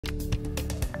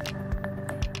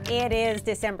It is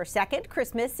December 2nd.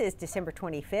 Christmas is December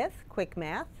 25th. Quick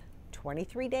math.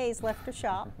 23 days left to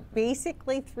shop.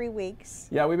 Basically 3 weeks.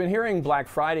 Yeah, we've been hearing Black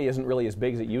Friday isn't really as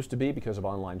big as it used to be because of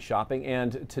online shopping,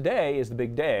 and today is the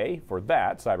big day for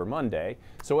that, Cyber Monday.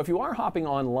 So if you are hopping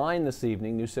online this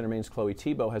evening, News Center Maine's Chloe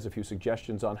Thibault has a few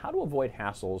suggestions on how to avoid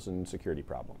hassles and security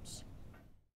problems.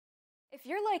 If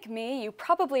you're like me, you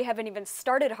probably haven't even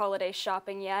started holiday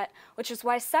shopping yet, which is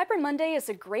why Cyber Monday is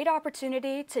a great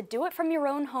opportunity to do it from your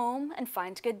own home and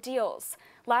find good deals.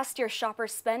 Last year,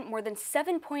 shoppers spent more than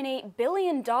 $7.8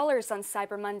 billion on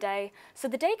Cyber Monday, so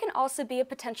the day can also be a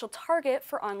potential target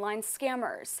for online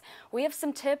scammers. We have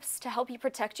some tips to help you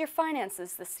protect your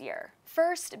finances this year.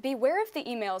 First, beware of the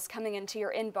emails coming into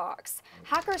your inbox.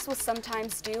 Hackers will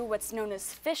sometimes do what's known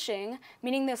as phishing,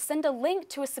 meaning they'll send a link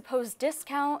to a supposed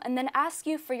discount and then ask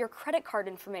you for your credit card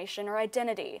information or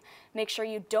identity. Make sure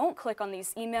you don't click on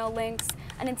these email links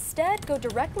and instead go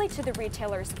directly to the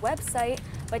retailer's website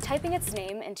by typing its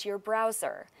name into your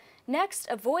browser. Next,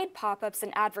 avoid pop-ups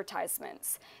and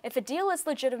advertisements. If a deal is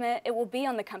legitimate, it will be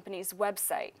on the company's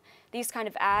website. These kind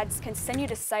of ads can send you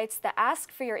to sites that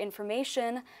ask for your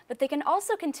information, but they can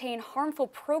also contain harmful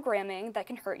programming that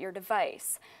can hurt your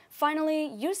device.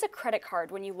 Finally, use a credit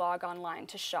card when you log online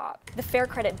to shop. The Fair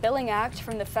Credit Billing Act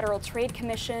from the Federal Trade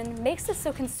Commission makes it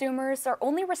so consumers are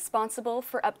only responsible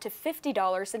for up to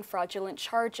 $50 in fraudulent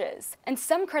charges. And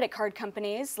some credit card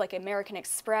companies, like American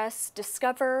Express,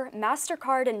 Discover,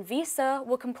 MasterCard, and Visa,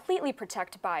 will completely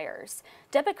protect buyers.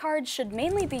 Debit cards should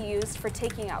mainly be used for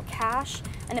taking out cash,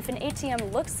 and if an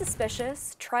ATM looks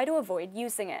suspicious, try to avoid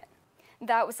using it.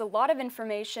 That was a lot of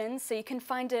information, so you can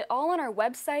find it all on our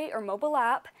website or mobile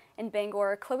app. In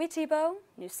Bangor, Chloe Thibault,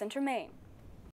 News Center, Maine.